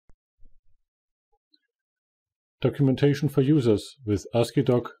Documentation for Users with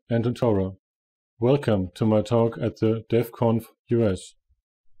AsciiDoc and Antora. Welcome to my talk at the DevConf US.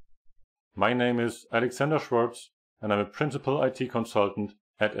 My name is Alexander Schwartz and I'm a Principal IT Consultant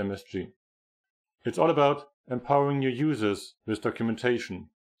at MSG. It's all about empowering your users with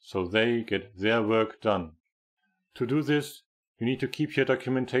documentation so they get their work done. To do this, you need to keep your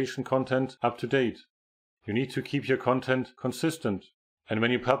documentation content up to date. You need to keep your content consistent. And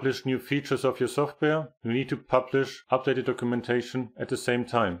when you publish new features of your software, you need to publish updated documentation at the same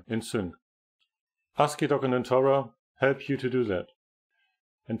time in sync. AsciiDoc and Antora help you to do that.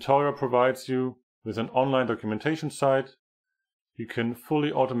 Antora provides you with an online documentation site. You can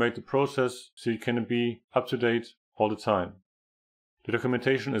fully automate the process so you can be up to date all the time. The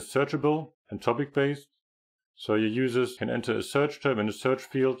documentation is searchable and topic-based, so your users can enter a search term in the search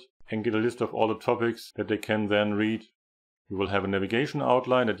field and get a list of all the topics that they can then read. You will have a navigation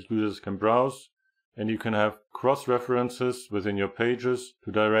outline that users can browse, and you can have cross-references within your pages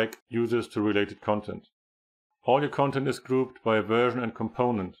to direct users to related content. All your content is grouped by version and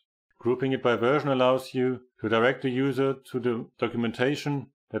component. Grouping it by version allows you to direct the user to the documentation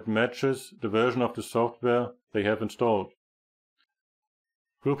that matches the version of the software they have installed.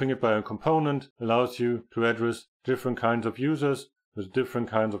 Grouping it by a component allows you to address different kinds of users with different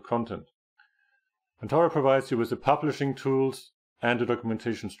kinds of content. Antora provides you with the publishing tools and the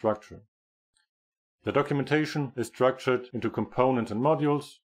documentation structure. The documentation is structured into components and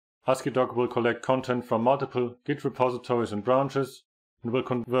modules. AsciiDoc will collect content from multiple Git repositories and branches and will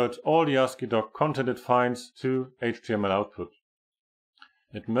convert all the AsciiDoc content it finds to HTML output.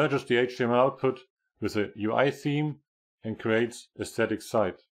 It merges the HTML output with a UI theme and creates a static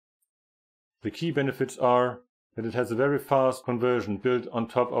site. The key benefits are that it has a very fast conversion built on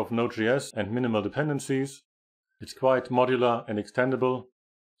top of Node.js and minimal dependencies. It's quite modular and extendable,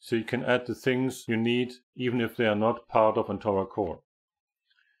 so you can add the things you need even if they are not part of Antora core.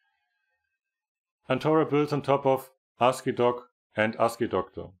 Antora builds on top of AsciiDoc and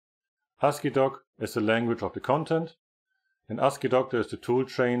AsciiDoctor. AsciiDoc is the language of the content, and AsciiDoctor is the tool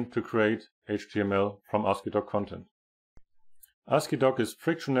chain to create HTML from AsciiDoc content. AsciiDoc is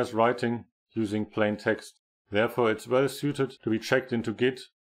frictionless writing using plain text. Therefore, it's well suited to be checked into Git,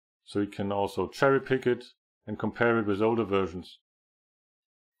 so you can also cherry pick it and compare it with older versions.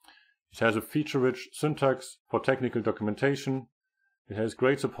 It has a feature-rich syntax for technical documentation. It has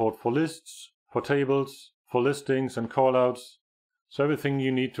great support for lists, for tables, for listings and callouts, so everything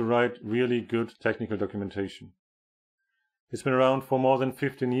you need to write really good technical documentation. It's been around for more than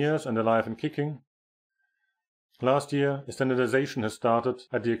 15 years and alive and kicking. Last year, a standardization has started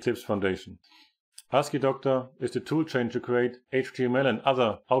at the Eclipse Foundation. AsciiDoctor is the toolchain to create HTML and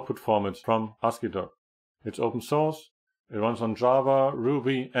other output formats from AsciiDoc. It's open source, it runs on Java,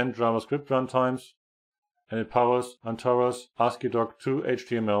 Ruby and JavaScript runtimes, and it powers Antora's AsciiDoc to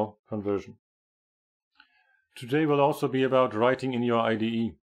HTML conversion. Today will also be about writing in your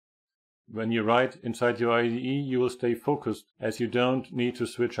IDE. When you write inside your IDE, you will stay focused as you don't need to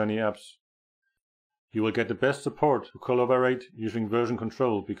switch any apps. You will get the best support to collaborate using version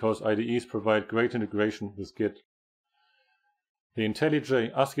control because IDEs provide great integration with Git. The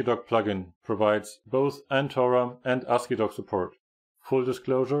IntelliJ AsciiDoc plugin provides both Antora and AsciiDoc support. Full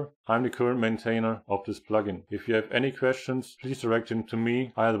disclosure, I'm the current maintainer of this plugin. If you have any questions, please direct them to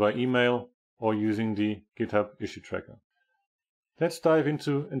me either by email or using the GitHub issue tracker. Let's dive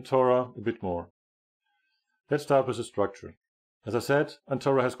into Antora a bit more. Let's start with the structure. As I said,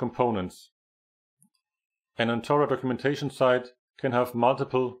 Antora has components. An Antora documentation site can have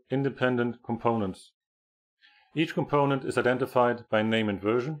multiple independent components. Each component is identified by name and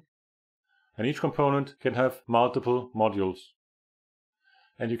version, and each component can have multiple modules.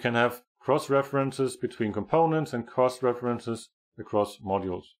 And you can have cross-references between components and cross-references across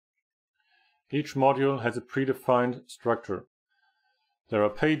modules. Each module has a predefined structure. There are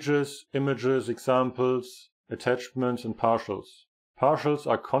pages, images, examples, attachments, and partials. Partials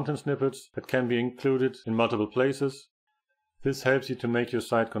are content snippets that can be included in multiple places. This helps you to make your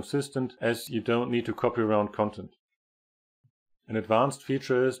site consistent as you don't need to copy around content. An advanced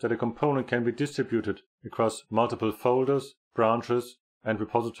feature is that a component can be distributed across multiple folders, branches, and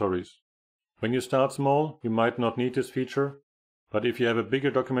repositories. When you start small, you might not need this feature, but if you have a bigger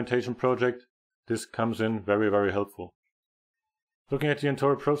documentation project, this comes in very helpful. Looking at the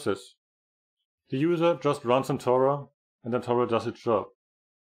Antora process. The user just runs Antora, and Antora does its job.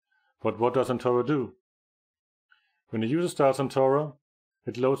 But what does Antora do? When the user starts Antora,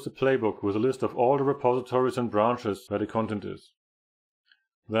 it loads the playbook with a list of all the repositories and branches where the content is.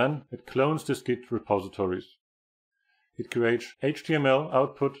 Then it clones these Git repositories. It creates HTML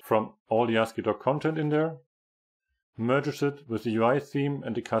output from all the AsciiDoc content in there, merges it with the UI theme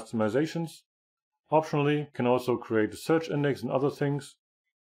and the customizations. Optionally, you can also create a search index and other things.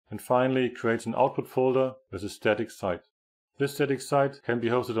 And finally, it creates an output folder with a static site. This static site can be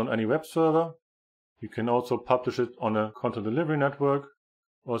hosted on any web server. You can also publish it on a content delivery network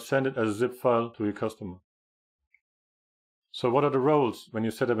or send it as a zip file to your customer. So what are the roles when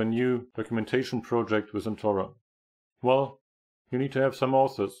you set up a new documentation project with Antora? Well, you need to have some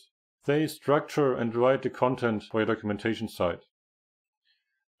authors. They structure and write the content for your documentation site.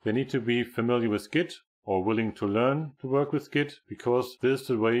 They need to be familiar with Git or willing to learn to work with Git, because this is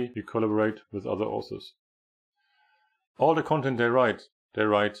the way you collaborate with other authors. All the content they write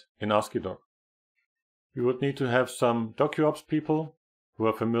in AsciiDoc. You would need to have some DocOps people who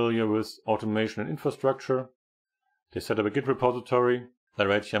are familiar with automation and infrastructure. They set up a Git repository. They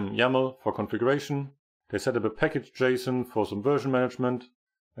write YAML for configuration. They set up a package JSON for some version management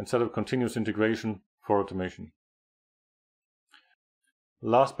and set up continuous integration for automation.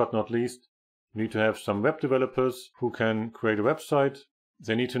 Last but not least, you need to have some web developers who can create a website.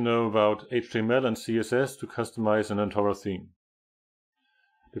 They need to know about HTML and CSS to customize an Antora theme.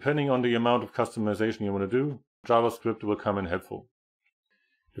 Depending on the amount of customization you want to do, JavaScript will come in helpful.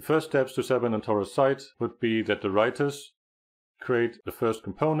 The first steps to set up an Antora site would be that the writers create the first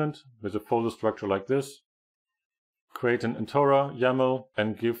component with a folder structure like this, create an Antora YAML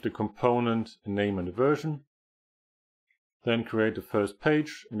and give the component a name and a version, then create the first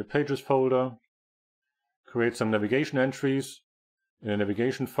page in the pages folder, create some navigation entries in a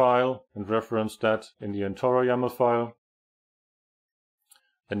navigation file and reference that in the Antora YAML file.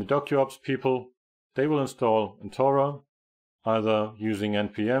 Then the DocOps people, they will install Antora, either using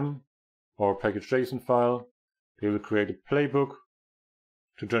npm or package.json file. They will create a playbook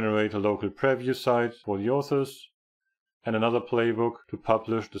to generate a local preview site for the authors and another playbook to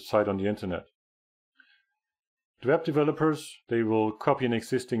publish the site on the internet. The web developers, they will copy an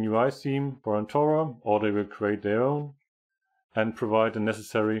existing UI theme for Antora, or they will create their own and provide the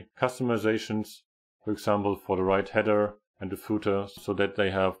necessary customizations, for example for the right header and the footer, so that they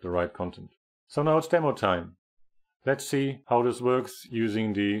have the right content. So now it's demo time. Let's see how this works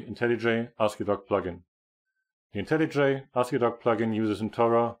using the IntelliJ AsciiDoc plugin. The IntelliJ AsciiDoc plugin uses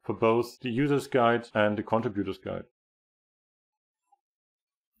Antora for both the user's guide and the contributor's guide.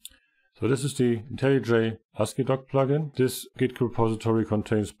 So this is the IntelliJ AsciiDoc plugin. This Git repository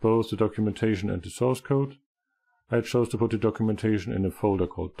contains both the documentation and the source code. I chose to put the documentation in a folder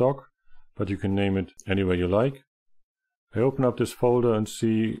called doc, but you can name it any way you like. I open up this folder and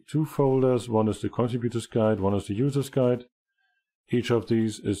see two folders. One is the contributor's guide, one is the user's guide. Each of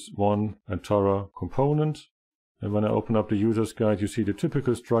these is one Antora component. And when I open up the user's guide, you see the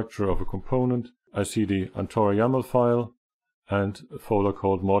typical structure of a component. I see the Antora YAML file and a folder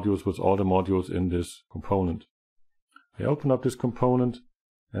called modules with all the modules in this component. I open up this component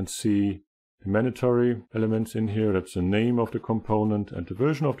and see the mandatory elements in here. That's the name of the component and the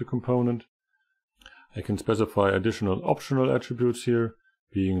version of the component. I can specify additional optional attributes here,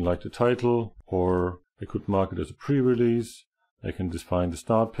 being like the title, or I could mark it as a pre-release. I can define the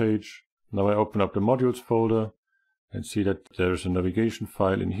start page. Now I open up the modules folder and see that there's a navigation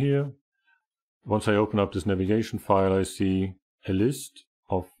file in here. Once I open up this navigation file, I see a list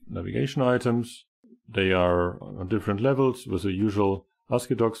of navigation items. They are on different levels with the usual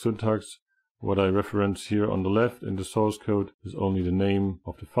AsciiDoc syntax. What I reference here on the left in the source code is only the name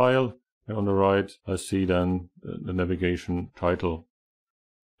of the file. And on the right, I see then the navigation title.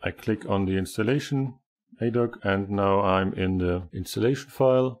 I click on the installation ADoc and now I'm in the installation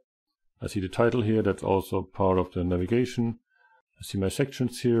file. I see the title here, that's also part of the navigation. I see my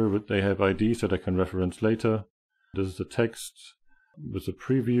sections here, but they have IDs that I can reference later. This is the text with a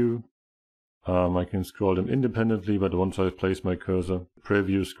preview. I can scroll them independently, but once I place my cursor, the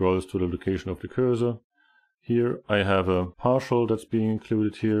preview scrolls to the location of the cursor. Here I have a partial that's being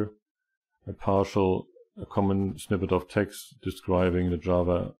included here. A partial, a common snippet of text describing the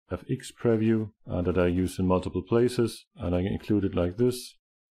Java FX preview that I use in multiple places, and I include it like this.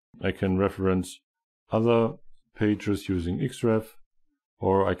 I can reference other pages using xref,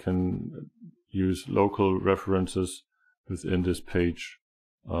 or I can use local references within this page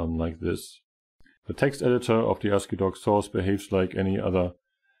like this. The text editor of the AsciiDoc source behaves like any other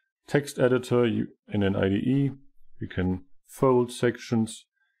text editor in an IDE. You can fold sections.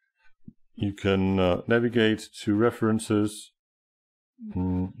 You can navigate to references.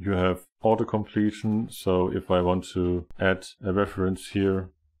 You have autocompletion, so if I want to add a reference here,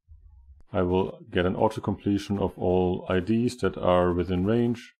 I will get an autocompletion of all IDs that are within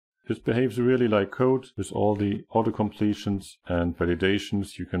range. This behaves really like code with all the autocompletions and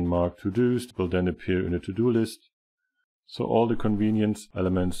validations. You can mark to-dos that will then appear in a to-do list. So all the convenience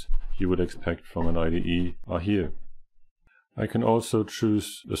elements you would expect from an IDE are here. I can also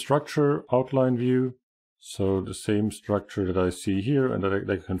choose the structure outline view. So the same structure that I see here and that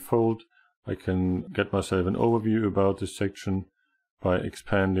I can fold, I can get myself an overview about this section by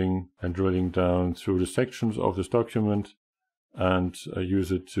expanding and drilling down through the sections of this document and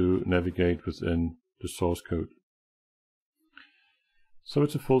use it to navigate within the source code. So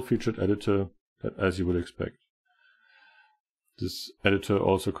it's a full-featured editor, as you would expect. This editor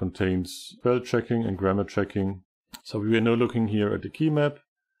also contains spell checking and grammar checking. So we are now looking here at the key map.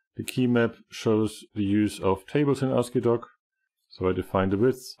 The key map shows the use of tables in AsciiDoc. So I define the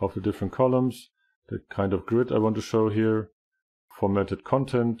width of the different columns, the kind of grid I want to show here, formatted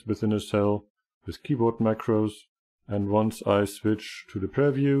content within a cell with keyboard macros. And once I switch to the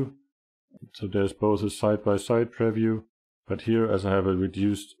preview, so there's both a side-by-side preview, but here as I have a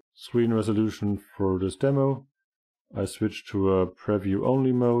reduced screen resolution for this demo, I switch to a preview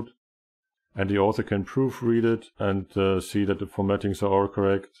only mode, and the author can proofread it and see that the formattings are all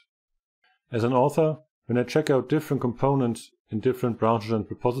correct. As an author, when I check out different components in different branches and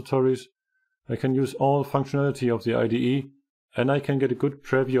repositories, I can use all functionality of the IDE and I can get a good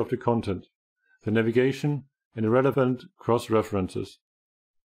preview of the content, the navigation, and the relevant cross-references.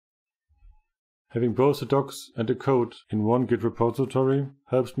 Having both the docs and the code in one Git repository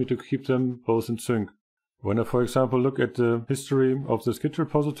helps me to keep them both in sync. When I, for example, look at the history of this Git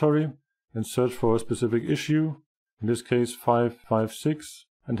repository and search for a specific issue, in this case 556,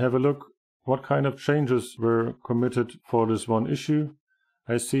 and have a look what kind of changes were committed for this one issue,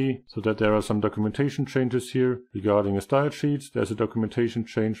 I see so that there are some documentation changes here regarding a style sheet. There's a documentation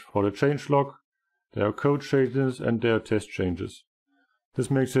change for the changelog. There are code changes and there are test changes.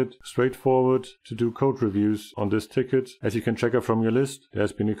 This makes it straightforward to do code reviews on this ticket. As you can check out from your list, there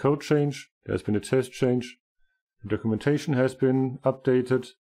has been a code change, there has been a test change, the documentation has been updated,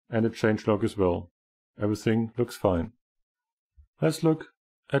 and a changelog as well. Everything looks fine. Let's look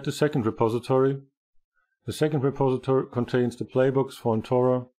at the second repository. The second repository contains the playbooks for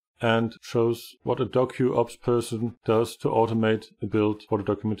Antora and shows what a DocuOps person does to automate a build for the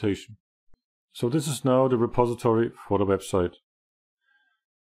documentation. So this is now the repository for the website.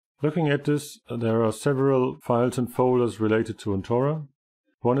 Looking at this, there are several files and folders related to Antora.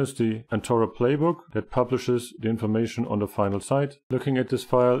 One is the Antora playbook that publishes the information on the final site. Looking at this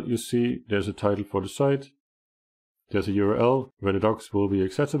file, you see there's a title for the site. There's a URL where the docs will be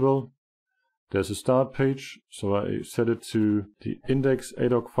accessible. There's a start page, so I set it to the index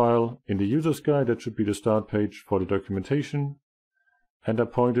ADOC file in the user's guide. That should be the start page for the documentation. And I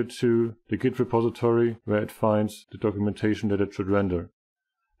pointed to the Git repository where it finds the documentation that it should render.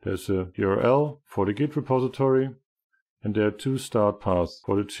 There's a URL for the Git repository, and there are two start paths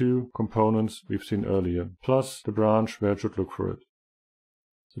for the two components we've seen earlier, plus the branch where it should look for it.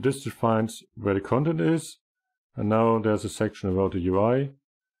 So this defines where the content is, and now there's a section about the UI.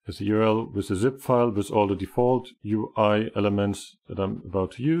 There's a URL with a zip file with all the default UI elements that I'm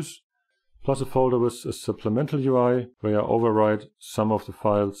about to use, plus a folder with a supplemental UI where I override some of the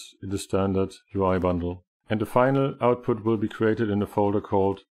files in the standard UI bundle. And the final output will be created in a folder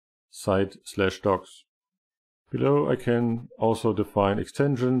called site/docs. Below I can also define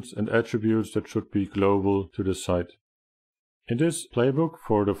extensions and attributes that should be global to the site. In this playbook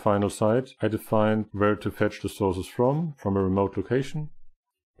for the final site, I defined where to fetch the sources from a remote location.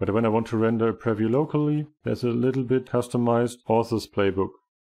 But when I want to render a preview locally, there's a little bit customized author's playbook.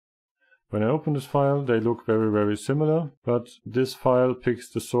 When I open this file, they look very similar, but this file picks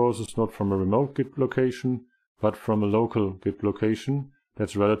the sources not from a remote Git location, but from a local Git location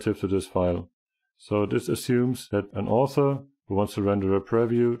that's relative to this file. So this assumes that an author who wants to render a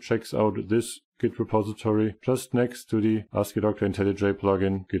preview checks out this Git repository just next to the AsciiDoc IntelliJ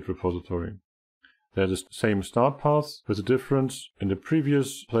plugin Git repository. They're the same start paths, with a difference. In the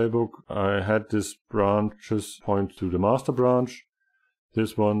previous playbook, I had these branches point to the master branch.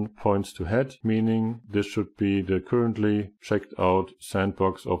 This one points to head, meaning this should be the currently checked out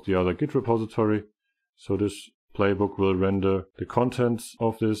sandbox of the other Git repository. So this playbook will render the contents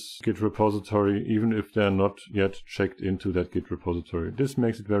of this Git repository even if they are not yet checked into that Git repository. This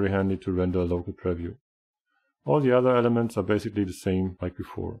makes it very handy to render a local preview. All the other elements are basically the same like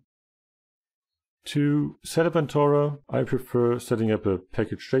before. To set up Antora, I prefer setting up a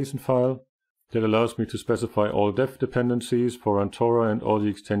package.json file that allows me to specify all dev dependencies for Antora and all the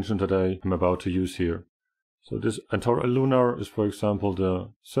extensions that I am about to use here. So this Antora Lunar is, for example, the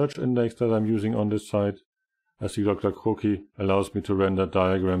search index that I'm using on this site. AsciiDoc.cookie allows me to render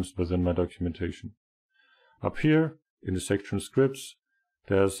diagrams within my documentation. Up here in the section scripts,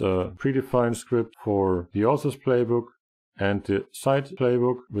 there's a predefined script for the author's playbook and the site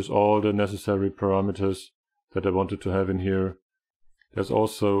playbook with all the necessary parameters that I wanted to have in here. There's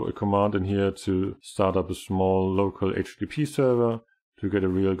also a command in here to start up a small local HTTP server to get a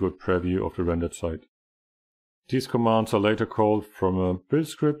real good preview of the rendered site. These commands are later called from a build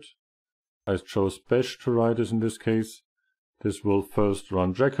script. I chose bash to write this in this case. This will first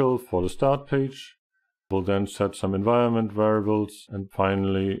run Jekyll for the start page, will then set some environment variables, and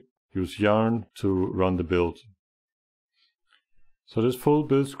finally use yarn to run the build. So this full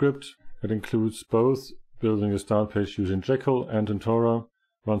build script, that includes both building a start page using Jekyll and Antora,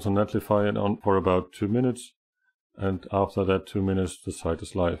 runs on Netlify and on for about 2 minutes, and after that 2 minutes the site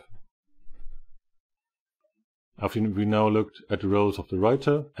is live. After we now looked at the roles of the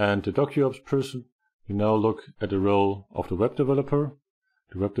writer and the DocuOps person, we now look at the role of the web developer.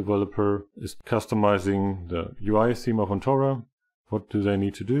 The web developer is customizing the UI theme of Antora. What do they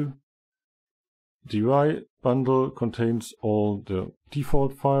need to do? The UI bundle contains all the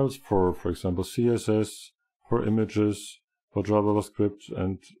default files for example, CSS, for images, for JavaScript,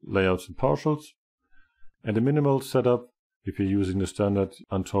 and layouts and partials. And the minimal setup, if you're using the standard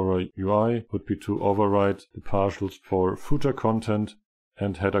Antora UI, would be to override the partials for footer content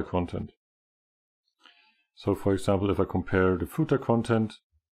and header content. So for example, if I compare the footer content,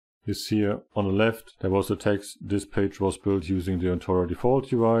 you see on the left there was the text, "This page was built using the Antora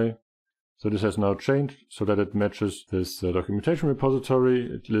default UI." So this has now changed so that it matches this documentation repository.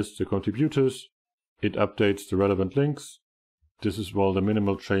 It lists the contributors. It updates the relevant links. This is the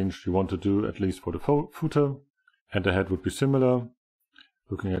minimal change you want to do, at least for the footer. And the head would be similar.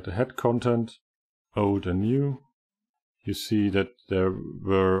 Looking at the head content, old and new, you see that there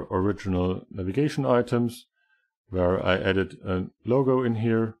were original navigation items where I added a logo in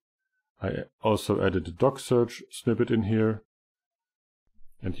here. I also added a doc search snippet in here.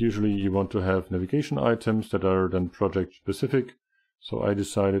 And usually you want to have navigation items that are then project specific. So I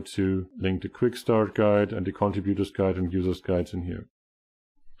decided to link the quick start guide and the contributors guide and users guides in here.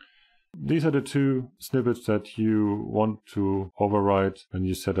 These are the two snippets that you want to override when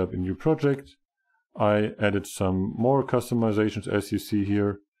you set up a new project. I added some more customizations as you see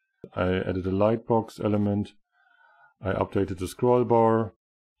here. I added a lightbox element. I updated the scroll bar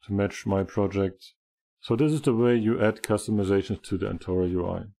to match my project. So this is the way you add customizations to the Antora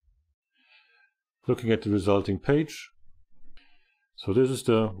UI. Looking at the resulting page. So this is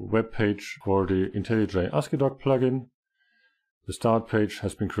the web page for the IntelliJ AsciiDoc plugin. The start page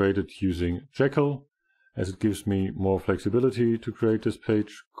has been created using Jekyll, as it gives me more flexibility to create this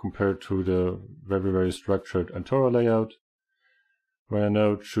page compared to the very structured Antora layout. When I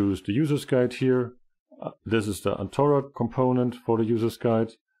now choose the user's guide here, this is the Antora component for the user's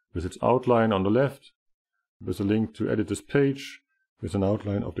guide with its outline on the left, with a link to edit this page, with an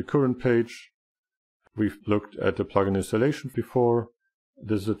outline of the current page. We've looked at the plugin installation before.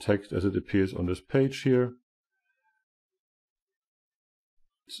 This is the text as it appears on this page here.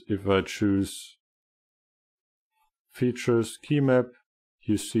 If I choose Features, Key Map,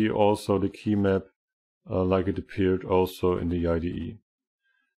 you see also the key map like it appeared also in the IDE.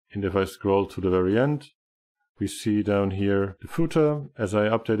 And if I scroll to the very end, we see down here the footer as I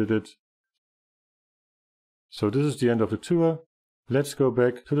updated it. So this is the end of the tour. Let's go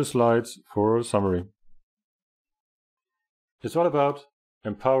back to the slides for a summary. It's all about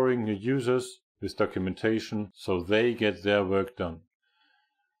empowering your users with documentation so they get their work done.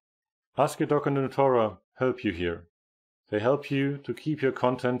 AsciiDoc and Antora help you here. They help you to keep your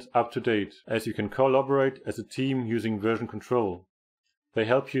content up to date, as you can collaborate as a team using version control. They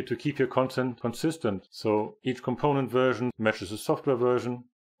help you to keep your content consistent, so each component version matches a software version,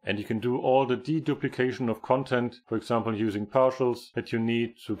 and you can do all the deduplication of content, for example using partials, that you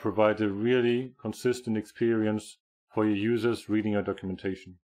need to provide a really consistent experience for your users reading your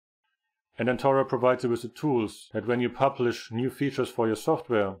documentation. And Antora provides you with the tools that when you publish new features for your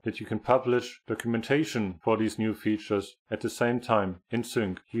software, that you can publish documentation for these new features at the same time in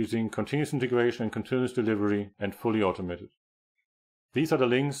sync, using continuous integration and continuous delivery and fully automated. These are the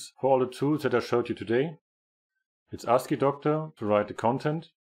links for all the tools that I showed you today. It's AsciiDoctor to write the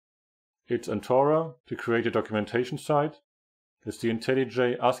content. It's Antora to create a documentation site. It's the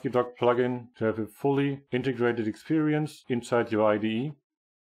IntelliJ AsciiDoc plugin to have a fully integrated experience inside your IDE.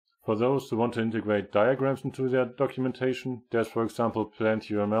 For those who want to integrate diagrams into their documentation, there's for example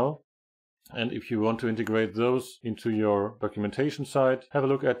PlantUML. And if you want to integrate those into your documentation site, have a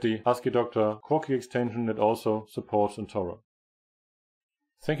look at the AsciiDoctor Corky extension that also supports Antora.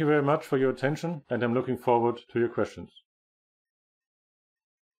 Thank you very much for your attention, and I'm looking forward to your questions.